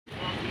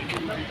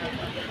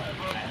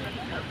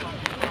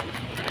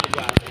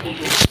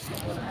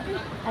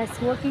Us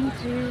walking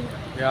through.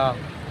 Yeah.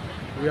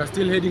 We are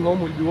still heading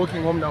home. We'll be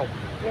walking home now.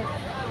 Yeah.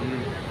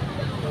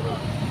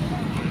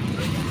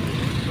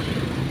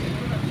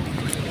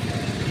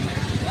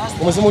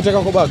 Umesema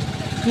utaka kwa bag?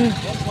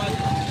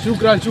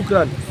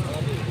 Shukran.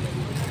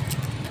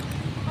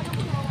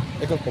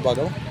 Eka kwa bag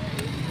hapo.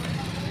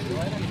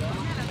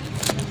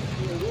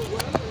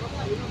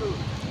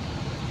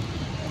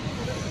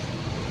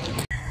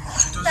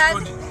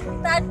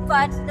 That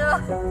part though.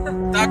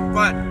 That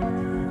part.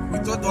 We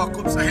thought our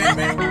cops ahead,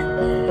 man.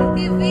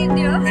 The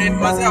video. And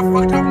Mazi have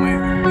fucked up my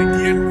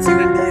DL, seen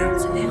a DL,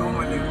 so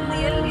normally.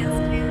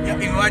 Yeah,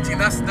 imagine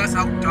that's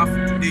how tough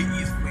today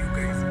is for you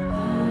guys.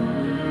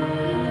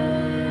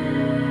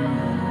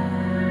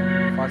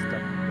 Faster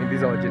in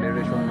this our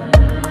generation than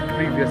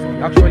previously.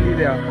 Actually,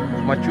 their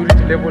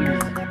maturity level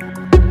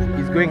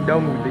is going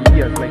down with the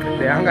years. Like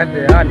the younger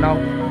they are now,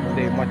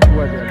 the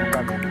mature they are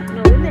becoming.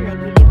 No, women, I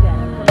believe they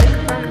are.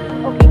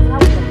 Okay, how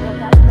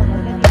women are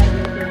built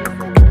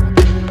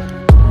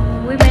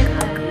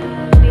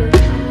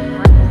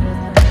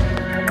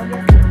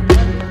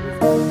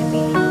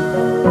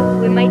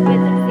we might be at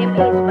the same age,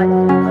 but a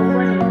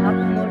woman will have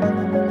more than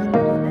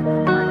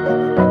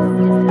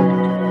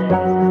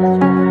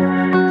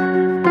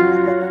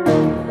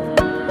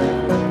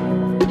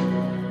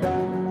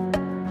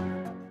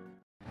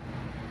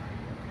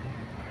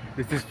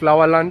This is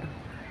Flowerland.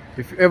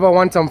 If you ever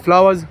want some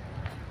flowers,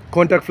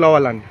 contact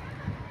Flowerland.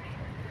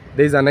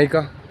 There is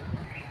AANIQA.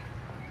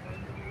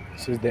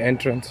 This is the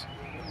entrance.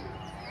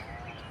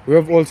 We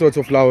have all sorts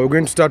of flowers. We're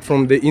going to start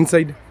from the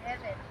inside.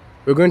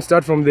 We're going to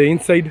start from the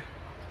inside.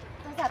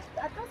 Are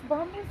those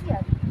bamboos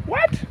here?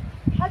 What?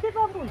 Are they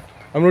bamboos?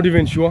 I'm not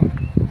even sure.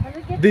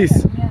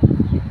 This. Them?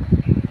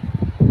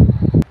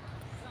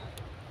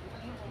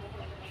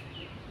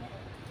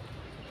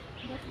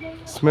 Yeah.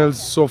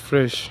 Smells so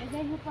fresh.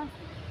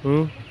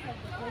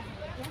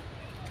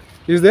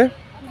 Is there?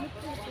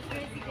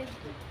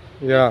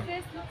 Yeah.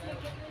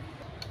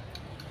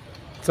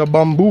 It's a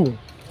bamboo.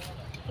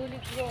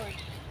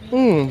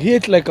 Here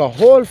it's like a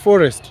whole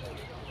forest.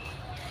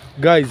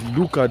 Guys,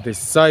 look at the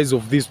size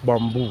of this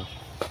bamboo.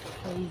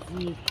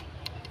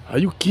 Are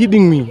you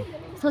kidding me?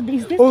 So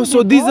is this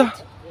so these are...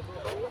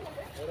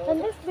 Can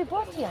this be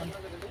bought here?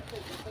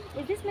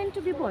 Is this meant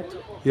to be bought?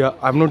 Yeah,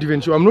 I'm not even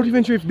sure. I'm not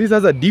even sure if this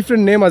has a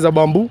different name as a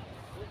bamboo.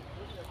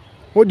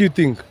 What do you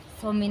think?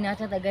 So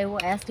Minata, the guy who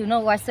asked, you know,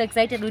 was so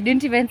excited. We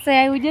didn't even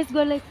say. I would just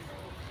go like,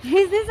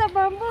 is this a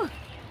bamboo?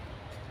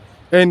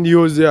 And he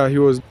was, yeah, he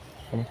was.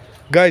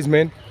 Guys,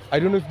 man, I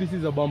don't know if this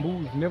is a bamboo.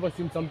 We've never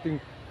seen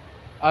something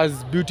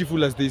as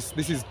beautiful as this.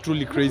 This is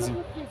truly crazy.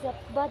 Look, there's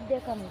a bird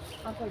there coming.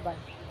 Uncle Bird.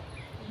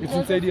 It's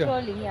inside here.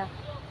 Trolling, yeah.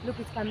 Look,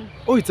 it's coming.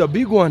 Oh, it's a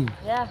big one.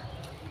 Yeah.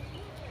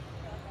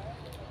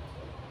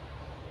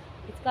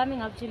 It's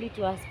coming actually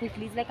to us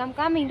quickly. It's like, I'm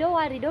coming. Don't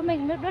worry. Don't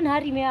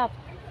hurry me up.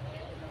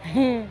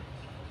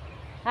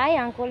 Hi,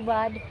 Uncle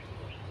Bird.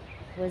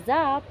 What's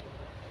up?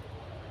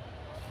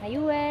 Are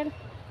you well?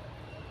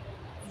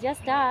 It's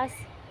just us.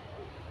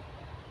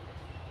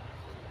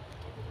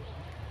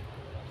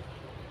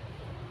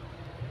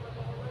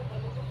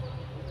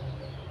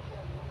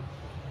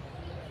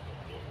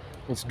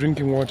 It's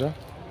drinking water.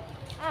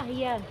 Ah,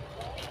 yeah.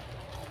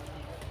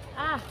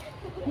 Ah.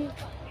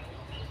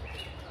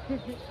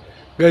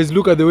 Guys,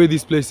 look at the way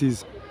this place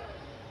is.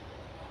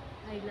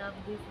 I love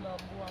this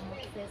bamboo. I'm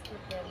obsessed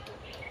with them.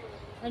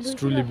 And It's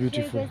truly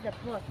beautiful. Show you guys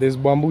the pots. There's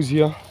bamboos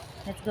here.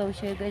 Let's go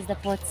show you guys the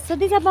pots. So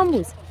these are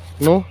bamboos?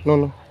 No.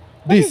 What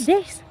This. is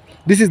this?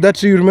 This is that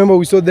tree you remember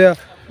we saw there.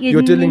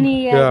 You're telling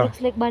me. Yeah,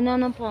 looks like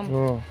banana palm.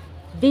 Oh.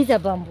 These are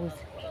bamboos.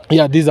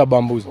 Yeah, these are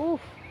bamboos.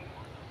 Oof.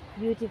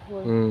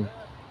 Beautiful.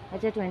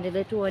 Acha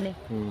tuendelee tuone.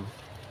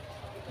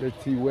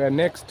 Let's see where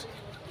next.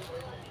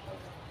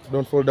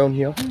 Don't fall down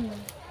here.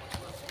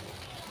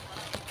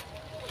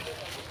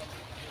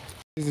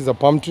 This is a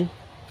palm tree.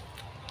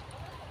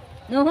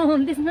 No,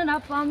 this is not a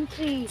palm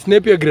tree. It's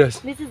napier grass.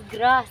 This is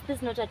grass. This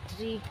is not a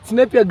tree. It's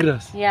napier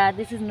grass. Yeah,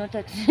 this is not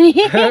a tree.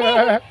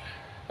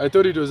 I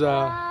thought it was a...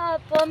 Ah,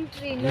 palm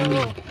tree.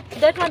 No.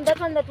 That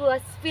one that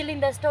was filling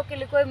the stock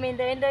ilikuwa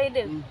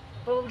imeenda.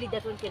 Probably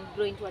that one can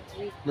grow into a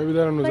tree. Maybe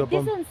that one was a But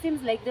palm. this one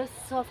seems like those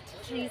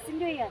soft trees.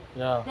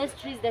 Yeah. Those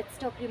trees that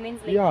stock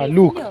remains like Yeah, this.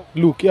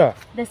 look, yeah.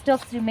 The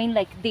stalks remain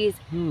like this.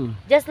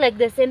 Just like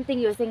the same thing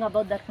you were saying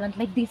about that plant,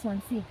 like this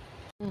one, see.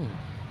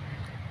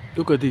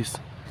 Look at this.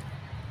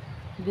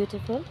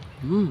 Beautiful.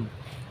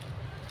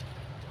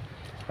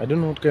 I don't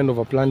know what kind of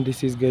a plant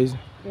this is, guys.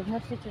 They've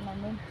not written a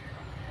name.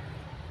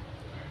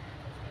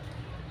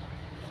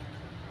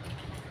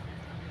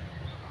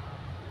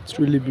 It's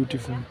really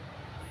beautiful.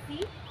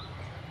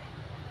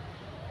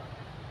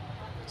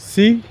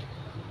 See?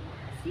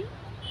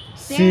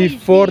 See?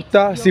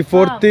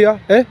 Cifortia,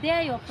 eh? They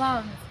are your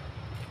palms.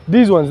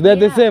 These ones, they're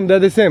the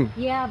same.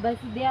 Yeah, but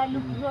they are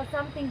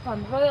something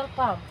palm, royal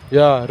palm.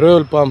 Yeah,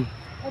 royal palm.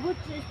 I would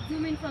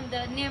zoom in from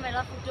the name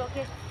and put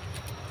okay.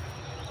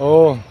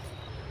 Oh,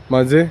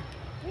 Maze. Even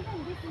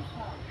this is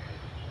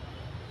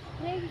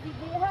crazy.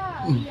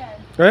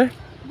 Eh?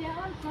 They are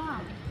all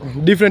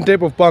palm. Different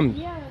type of palm.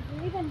 Yeah,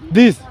 even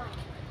This. are palm.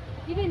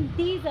 Even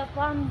these are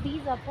palm,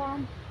 these are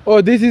palm.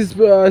 Oh, this is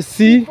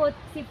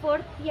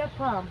Cifortia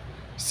palm.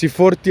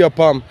 Cifortia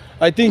palm.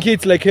 I think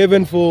it's like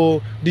heaven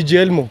for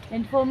DJ Elmo.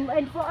 And for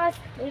us,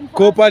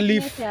 Copper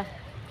leaf. nature.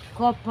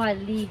 Copper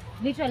leaf.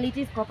 Literally it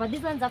is copper.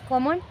 These ones are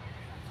common.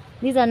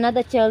 These are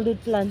another childhood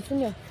plants.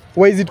 Yeah.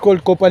 Why is it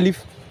called copper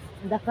leaf?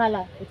 The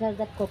color, it has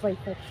that copper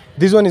effect.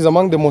 This one is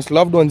among the most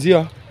loved ones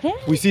here. Huh?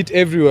 We see it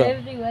everywhere.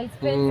 Everywhere. It's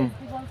fences.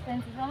 People's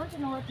fences. I want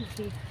to know what it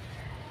is.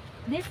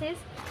 This is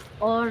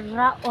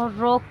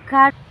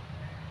Oroca.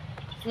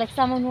 It's like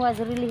someone who has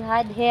really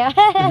hard hair.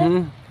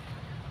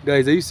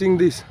 Guys, are you seeing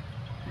this?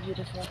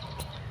 Beautiful.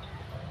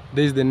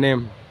 There is the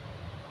name.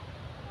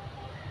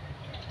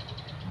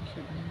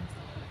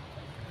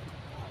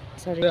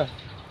 Sorry. There.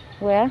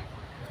 Where?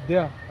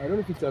 There. I don't know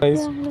if it's a nice.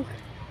 Yeah, look.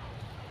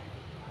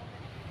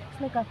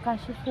 It's like a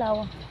cashew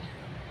flower.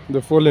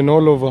 They're falling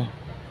all over.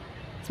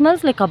 It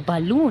smells like a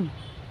balloon.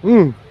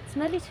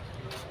 Smell it.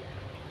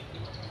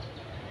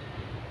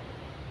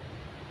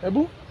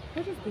 Ebu?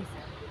 What is this?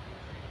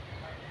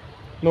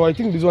 No, I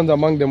think these ones are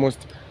among the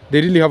most.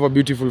 They really have a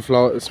beautiful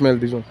flower smell.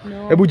 This one.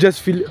 No. Ebu,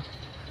 just feel.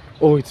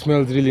 Oh, it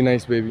smells really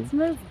nice, baby. It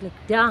smells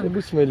like dung.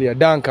 Ebu, smell ya.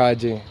 Danka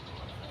aje.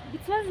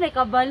 It smells like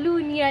a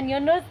balloon here, and your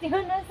nose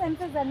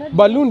senses are not.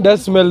 Balloon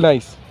does smell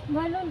nice.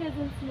 Balloon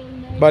doesn't smell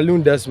nice.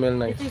 Balloon does smell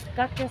nice. This is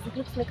cactus. It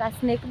looks like a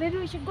snake. Maybe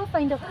we should go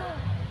find out.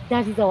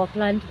 That is our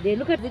plant today.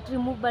 Look at it.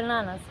 Remove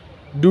bananas.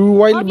 Do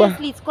wild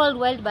Obviously, it's called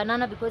wild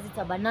banana because it's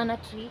a banana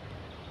tree.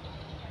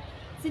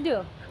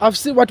 Sidio? I've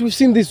seen, but we've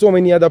seen this so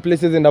many other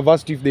places, and I've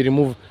asked if they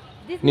remove.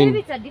 This maybe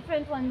it's a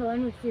different one. The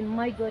one we've seen.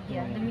 My God,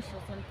 yeah. Let me show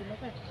something.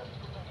 Okay.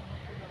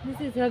 This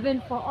is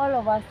heaven for all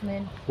of us,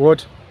 man.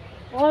 What?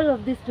 All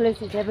of this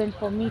place is heaven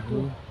for me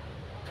too.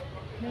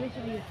 Let me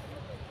show you.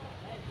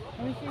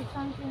 Let me show you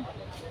something.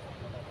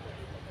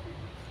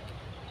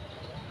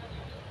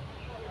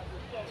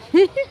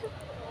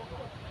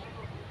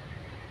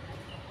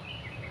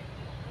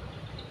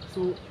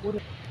 So what?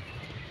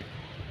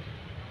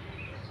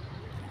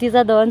 These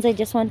are the ones I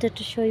just wanted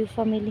to show you,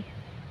 family.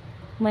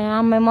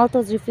 My mouth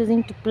was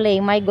refusing to play.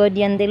 My God,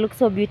 and they look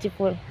so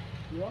beautiful.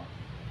 Yeah.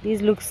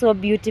 These look so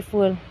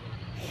beautiful.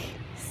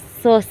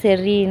 So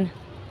serene.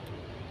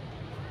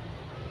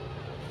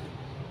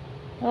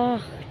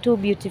 Oh, too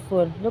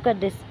beautiful. Look at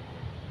this.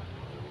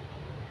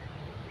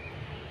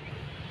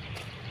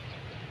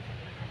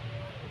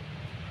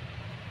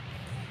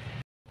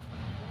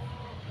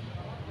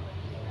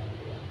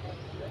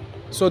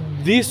 So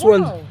these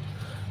Wow.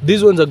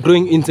 ones are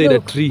growing inside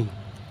Look. a tree.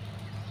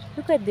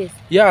 Look at this.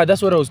 Yeah,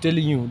 that's what I was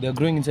telling you. They're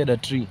growing inside a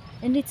tree.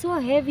 And it's so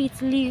heavy,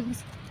 its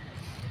leaves.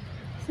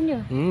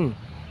 Senior,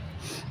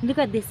 look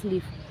at this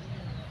leaf.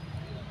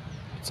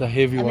 It's a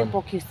heavy Let me one.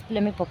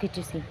 poke it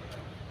to see.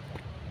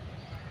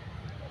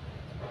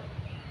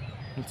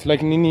 It's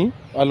like Nini,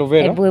 aloe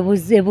vera.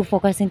 Ebu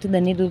focus into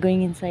the needle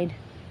going inside.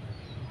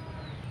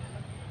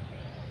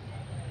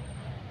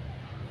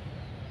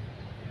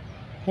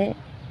 Hey.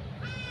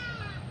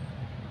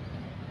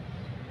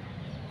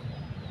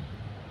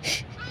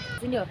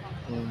 Senior,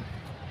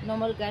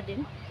 normal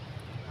garden.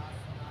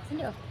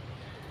 Senior.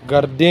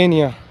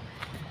 Gardenia.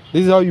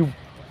 This is how you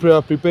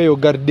prepare your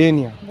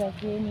gardenia.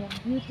 Gardenia,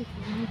 beautiful,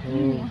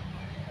 beautiful.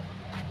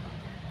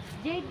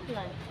 Jade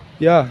plant.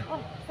 Yeah. Oh,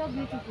 so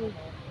beautiful.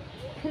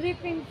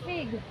 Creeping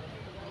fig.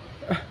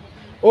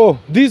 Oh,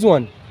 this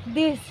one.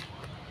 This.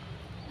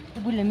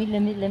 Let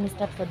me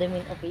start for them.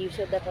 Okay, you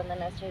showed that on the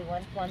nursery.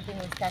 One thing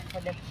will start for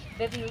them.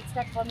 Baby, you'll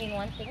start for me in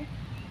one thing.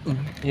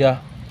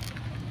 Yeah.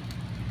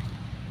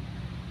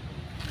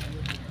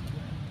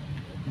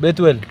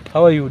 Bethwell,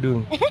 how are you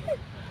doing?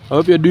 I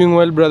hope you're doing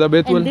well, brother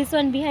Bethwell. And this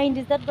one behind,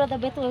 is that brother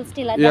Bethel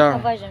still at Yeah.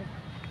 that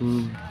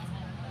version?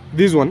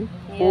 This one?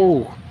 Yeah.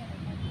 Oh.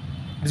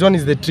 This one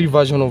is the tree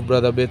version of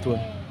brother Bethwell.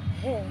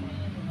 Yeah.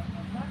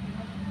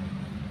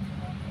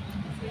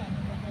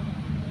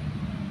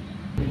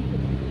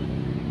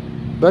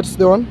 That's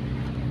the one?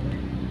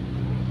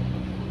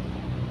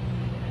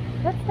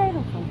 What's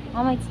styrofoam?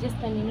 Mama, it's just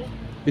an unique.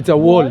 It's a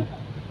wall.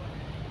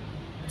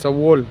 It's a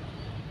wall.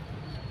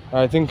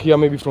 I think here,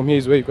 maybe from here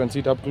is where you can see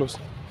it up close.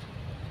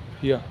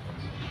 Here.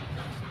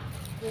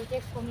 You'll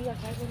take for me a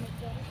version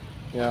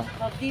Yeah.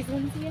 of these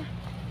ones here.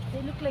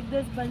 They look like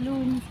those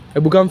balloons.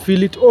 You can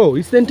feel it. Oh,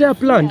 it's the entire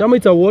plant. Yeah.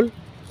 It's a wall.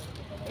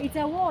 It's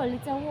a wall,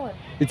 it's a wall.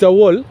 It's a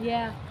wall.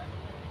 Yeah.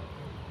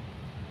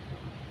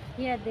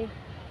 Yeah, they.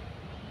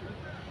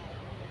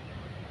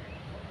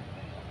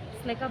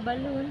 It's like a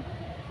balloon.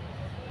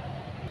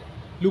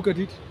 Look at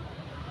it.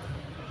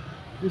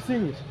 You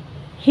seeing it?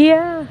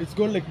 Here. It's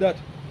gone like that.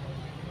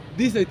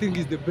 This I think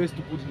is the best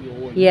to put in your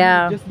wall.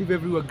 Yeah. Just leave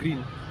everywhere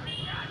green.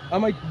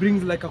 It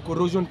brings like a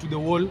corrosion to the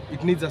wall.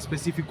 It needs a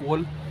specific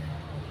wall.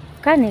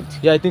 Can it?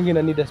 Yeah, I think I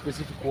need a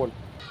specific wall.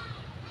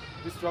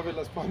 This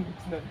traveler's pan.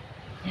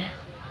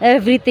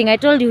 Everything. I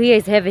told you here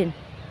is heaven.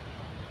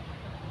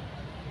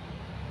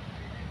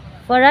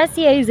 For us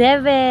here is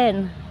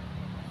heaven.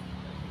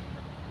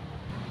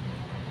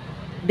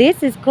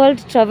 This is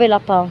called traveler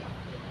palm.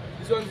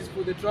 This one is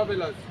for the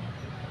travelers.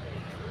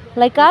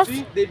 Like You us?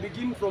 see, they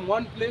begin from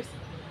one place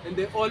and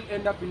they all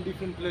end up in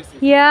different places.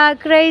 Yeah,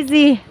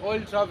 crazy. All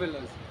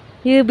travelers.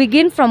 You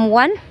begin from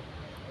one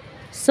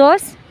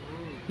source.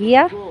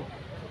 Yeah. Go.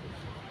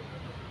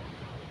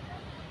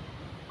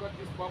 Got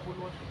this purple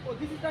one. Oh,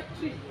 this is that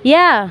tree.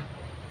 Yeah.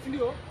 See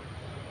you?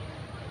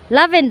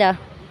 Lavender.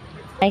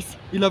 Nice.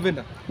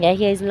 Lavender. Yeah,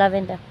 here is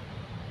lavender.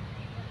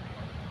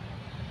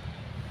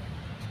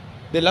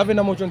 The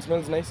lavender motion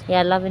smells nice.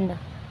 Yeah, lavender.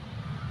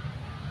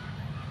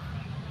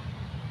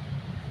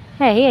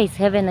 Hey, here is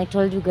heaven, I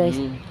told you guys.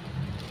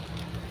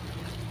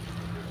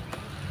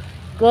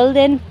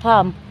 Golden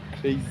palm.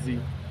 Crazy.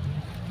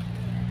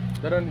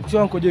 That one,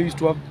 sio Uncle used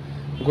to have.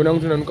 Kuna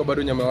mtu ananuka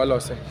bado nyama wala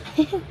wase.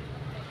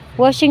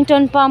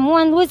 Washington palm.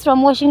 One who is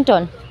from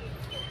Washington?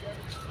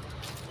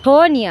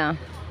 Tonya.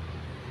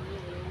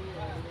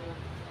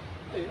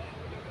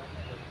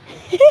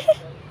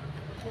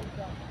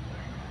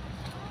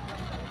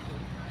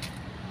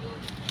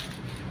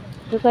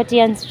 Look at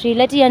Ian's tree.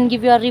 Let Ian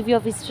give you a review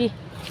of his tree.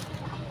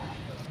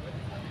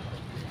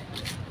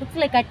 Looks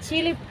like a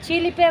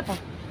chili pepper.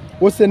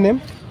 What's the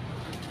name?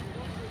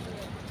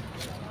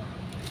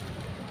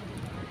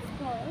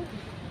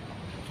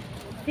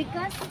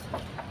 Because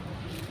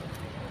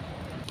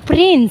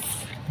Prince.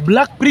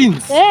 Black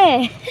Prince.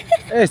 Hey.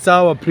 Hey,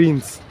 sour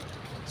Prince.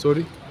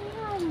 Sorry.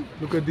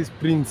 Look at this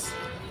Prince.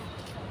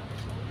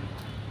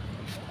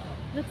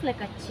 Looks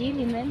like a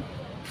chili, man.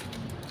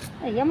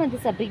 Hey, yeah, man, this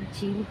is a big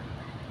chili.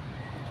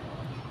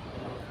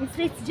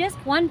 It's just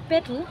one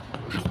petal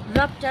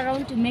wrapped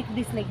around to make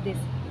this like this.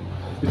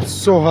 It's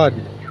so hard.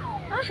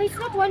 Ah, it's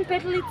not one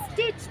petal, it's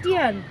stitched,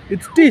 Ian.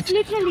 It's stitched.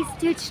 It's literally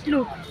stitched,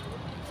 look.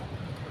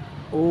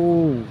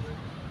 Oh.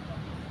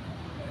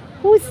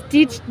 Who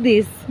stitched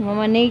this?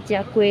 Mama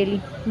Nature, kweli.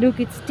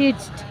 Look, it's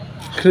stitched.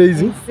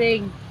 Crazy.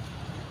 Insane.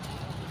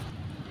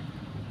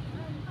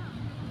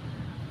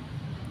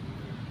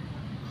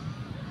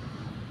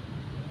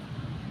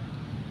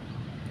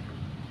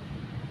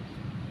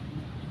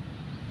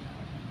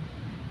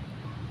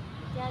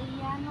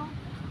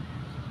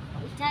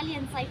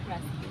 Italian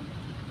cypress.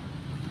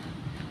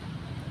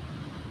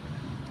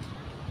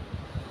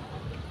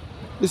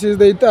 This is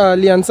the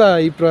Italian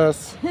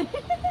cypress.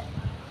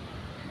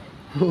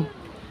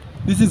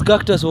 This is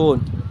cactus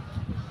one.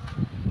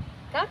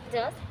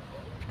 Cactus?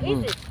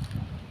 Is it?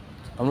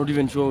 I'm not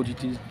even sure what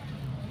it is.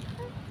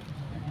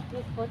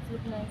 These pots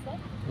look nice, eh?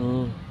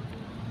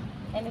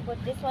 Let me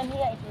put this one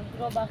here, it will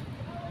grow back.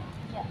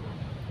 Yeah.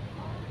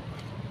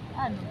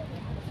 Ah, no.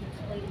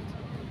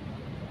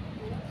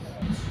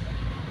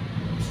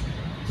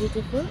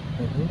 Beautiful.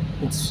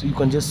 It's, you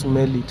can just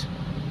smell it.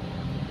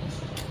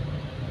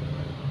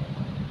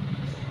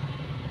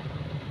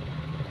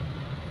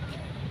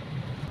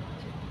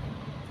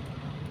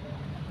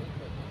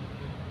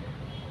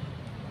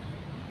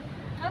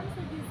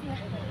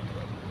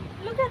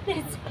 Look at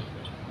this.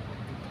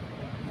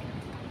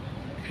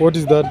 What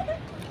is that?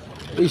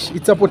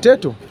 It's a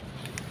potato.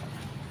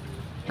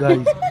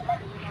 Guys.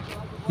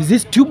 Is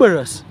this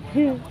tuberous?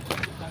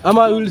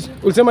 Ama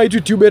ulisema itu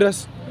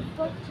tuberous?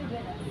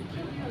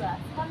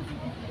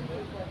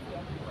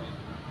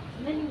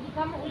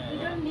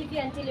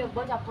 Until you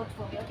bought a pot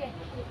for me, okay?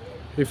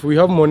 If we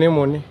have money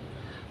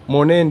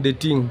and the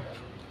thing.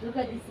 Look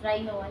at this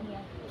rhino one here.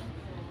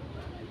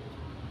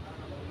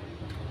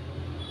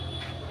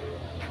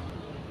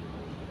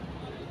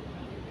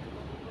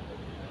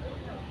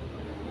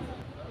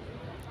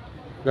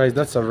 Guys,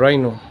 that's a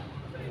rhino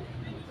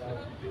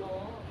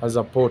as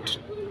a pot.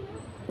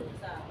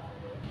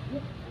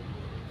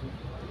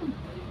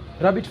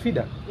 Rabbit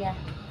feeder? Yeah.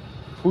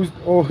 Who's,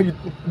 oh,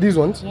 these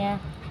ones? Yeah.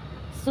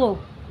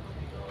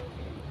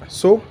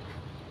 So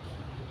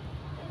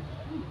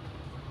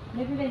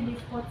maybe when these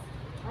pots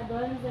are the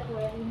ones that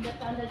were in the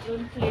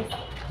underground place.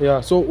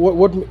 Yeah, so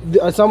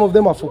what some of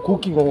them are for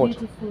cooking or what?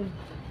 Beautiful.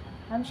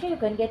 I'm sure you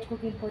can get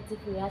cooking pots if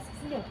you ask.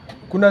 Sio?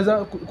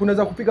 Kuna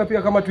za kupika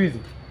pia kama tu hizi.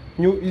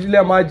 Ile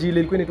ya maji ile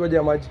ilikuwa inaitwaje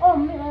ya maji? Oh,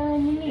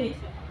 nini?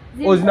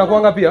 Oh,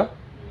 zinakuanga pia?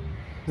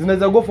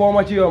 Zinaweza go for how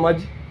much hiyo ya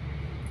maji?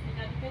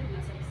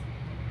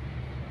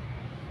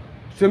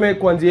 Tuseme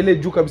kuanzia ile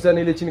juu kabisa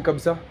na ile chini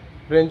kabisa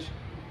range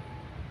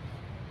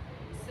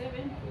 7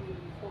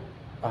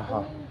 to 4.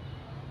 Aha.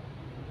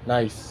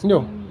 Nice.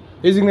 Ndio.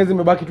 Hizi zingine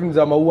zimebaki tu ni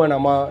za maua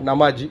na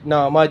maji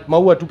na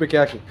maua tu peke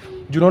yake.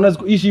 Juu unaona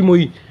hii shimo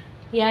hii.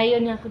 Yeah, hiyo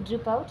ni ya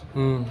drip out.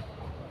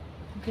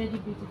 Very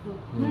beautiful.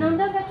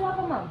 Mnaondoka tu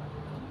hapa mama?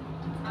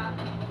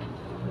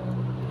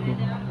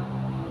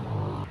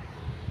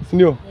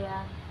 Ndio.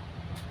 Yeah.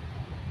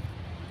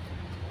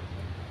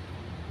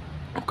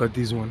 Look at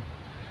this one.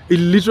 It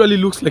literally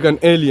looks like an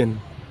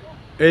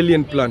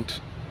alien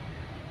plant.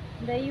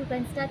 Then you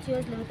can start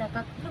yours with a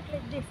cactus. Look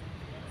like this.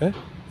 Eh?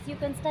 So you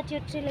can start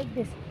your tree like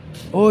this.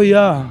 Oh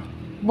yeah.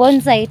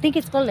 Bonsai. I think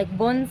it's called like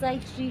bonsai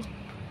tree.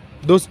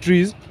 Those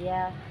trees.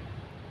 Yeah.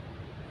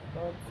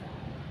 Bonsai.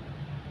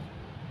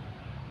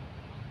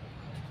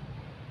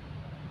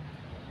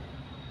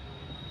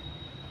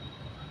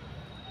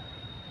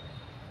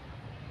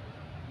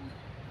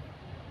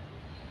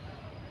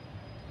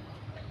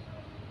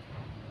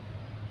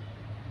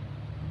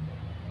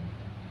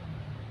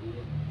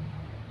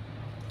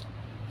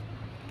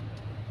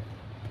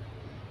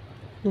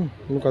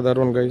 Look at that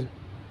one, guys.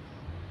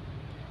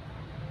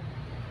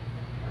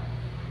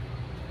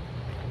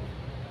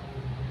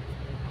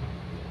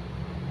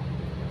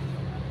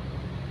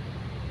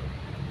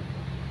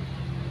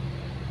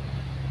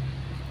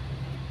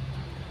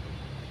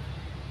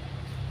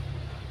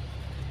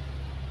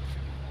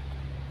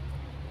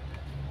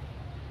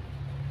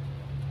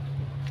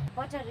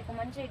 What I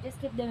recommend you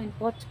just keep them in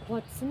pots,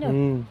 you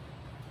know.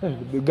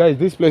 Guys,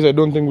 this place I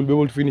don't think we'll be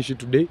able to finish it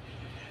today.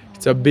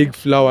 It's a big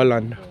flower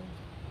land.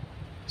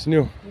 It's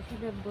new. We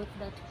should have bought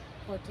that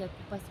pot here to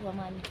pass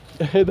money.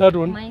 That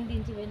one. Mine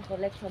didn't even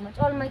collect so much.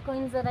 All my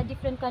coins are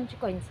different country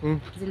coins.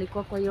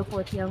 Zilikuwa kwa hiyo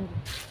pot yangu.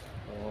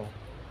 Oh.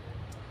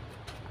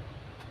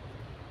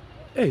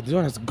 Hey, this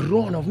one has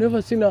grown. I've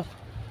never seen a...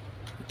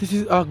 This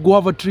is a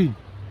guava tree.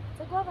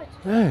 It's a guava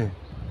tree. Hey.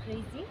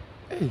 Crazy.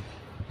 Hey.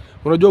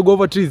 Unajua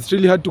guava tree, it's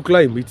really hard to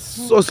climb. It's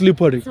so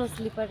slippery. So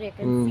slippery, I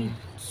can see.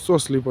 So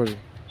slippery.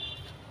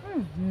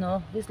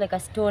 No, this is like a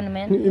stone,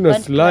 man. In a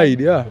slide,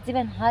 yeah. It's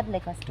even hard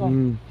like a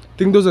stone.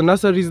 Think those are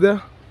nurseries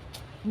there?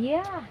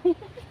 Yeah. Look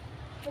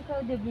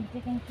how they've been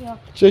taken care of.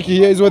 Checky,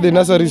 here is where the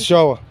nurseries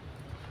shower.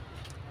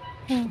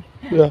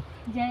 Yeah.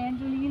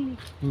 Giant lily.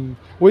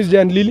 Where's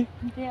Giant Lily?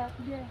 There.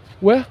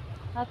 Where?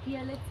 Up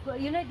here, let's go.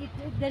 You know,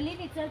 the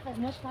lily itself has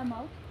not come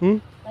out,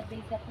 but there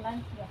is a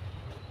plant here.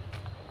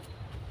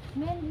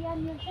 Man,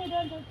 Liam, you say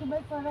don't have to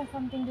buy for us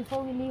something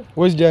before we leave.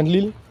 Where's Giant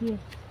Lily? Here.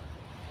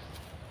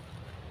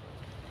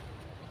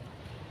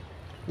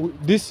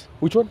 This?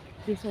 Which one?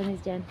 This one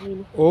is giant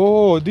lily.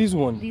 Oh, this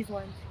one. These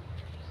ones.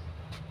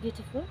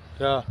 Beautiful.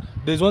 Yeah.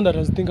 There's one that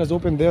I think has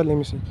opened there. Let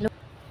me see. Look.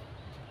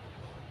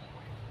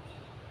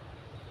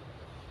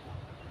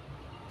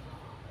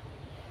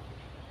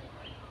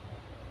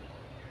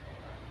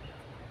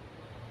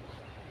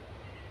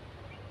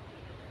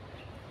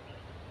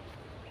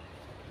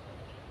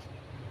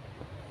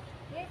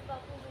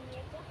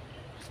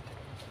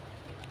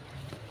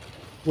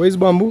 Where's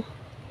bamboo?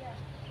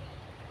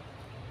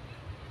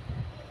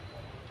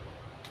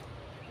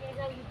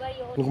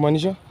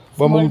 Kumaanisha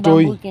bamboo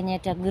mtoi. Bamboo Kenya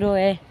to grow,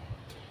 eh?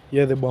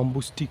 Yeah, the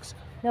bamboo sticks.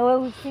 The way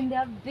we've seen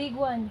the big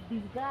ones,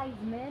 these guys,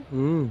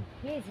 man.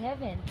 Here is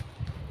heaven.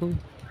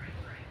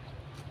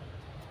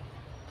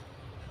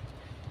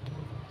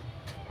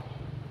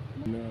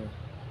 No.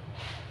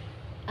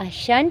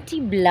 Ashanti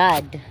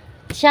blood.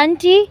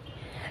 Ashanti,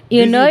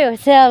 you know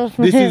yourself.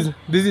 This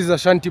is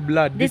Ashanti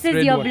blood. This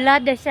is your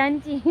blood,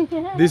 Ashanti.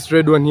 This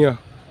red one here.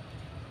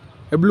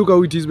 Hey, look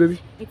how it is, baby.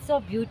 It's so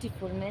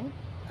beautiful, man.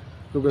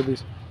 Look at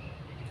this.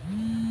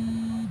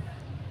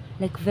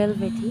 Like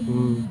velvety.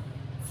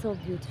 So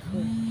beautiful.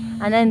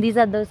 And then these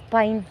are those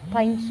pine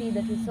tree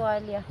that we saw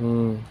earlier.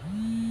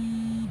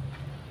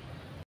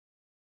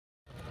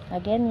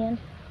 Again, Ian.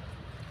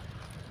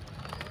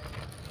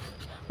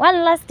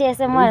 One last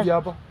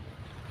ASMR.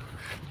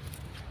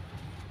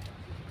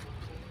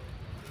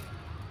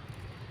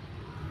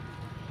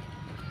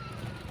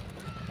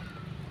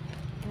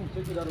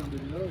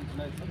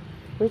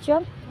 Which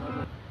one?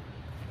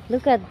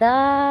 Look at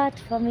that,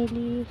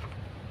 family.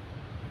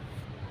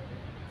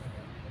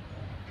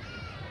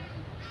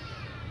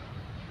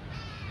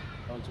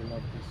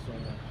 Love this so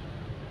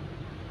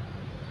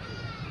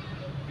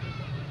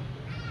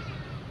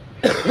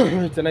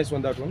much. It's a nice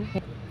one, that one.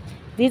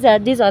 These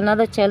are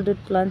another childhood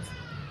plants.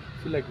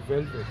 Feel like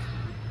velvet.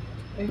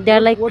 They're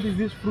like. What is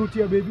this fruit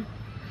here, baby?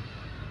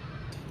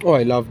 Oh,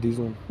 I love this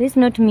one. This is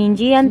not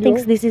minji. Ian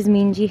thinks this is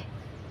minji.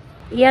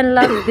 Ian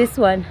loves this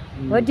one.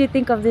 What do you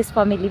think of this,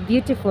 family?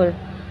 Beautiful.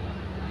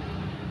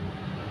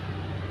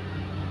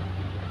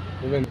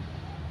 Even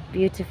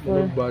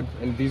beautiful. Bud.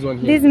 And this one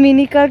here. This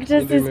mini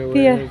cactus is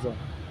here.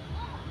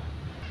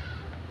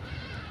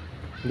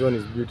 This one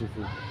is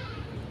beautiful.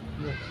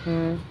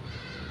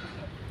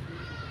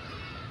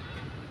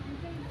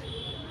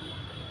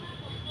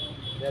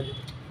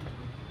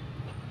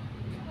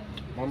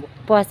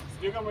 Pause.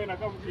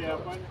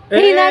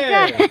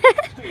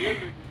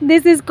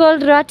 This is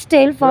called rat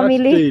tail,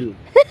 family.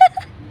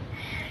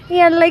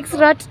 Ian likes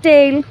rat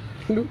tail.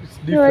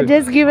 You were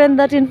just given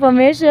that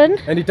information.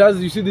 And it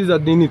has, you see, these are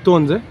tiny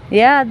thorns, eh?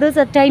 Yeah, those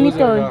are tiny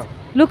thorns.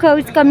 Look how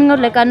it's coming out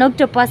like an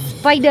octopus,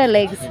 spider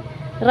legs,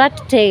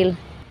 rat tail.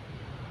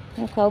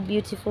 Look how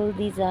beautiful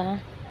these are.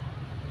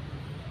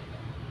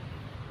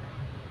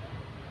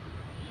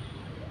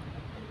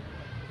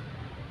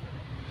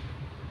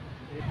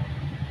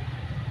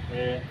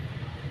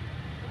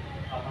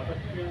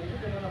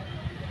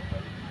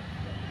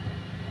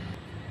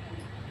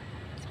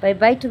 Bye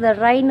bye to the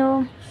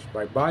rhino.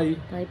 Bye bye.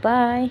 Bye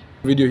bye.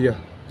 Video here.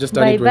 Just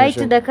bye bye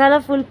to the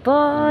colorful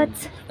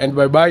pots. And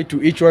bye bye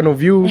to each one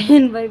of you.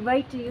 And bye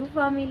bye to you,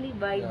 family.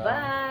 Bye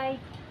bye.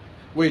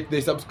 Wait, they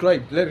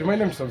subscribed.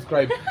 Remind them to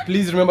subscribe.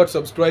 Please remember to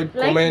subscribe,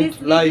 like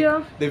comment, like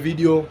the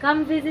video.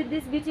 Come visit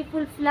this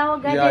beautiful flower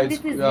garden.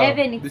 This is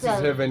heaven itself. This is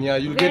heaven, yeah.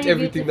 You'll Very get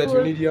everything beautiful.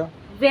 that you need here.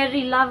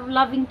 Very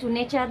loving to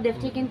nature. They've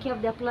taken care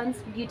of their plants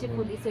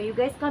beautifully. So you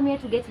guys come here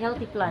to get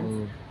healthy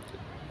plants.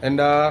 And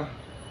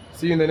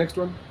see you in the next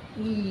one.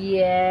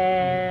 Yes.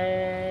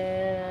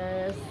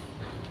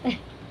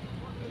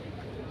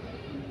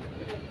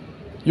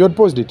 You had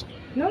paused it.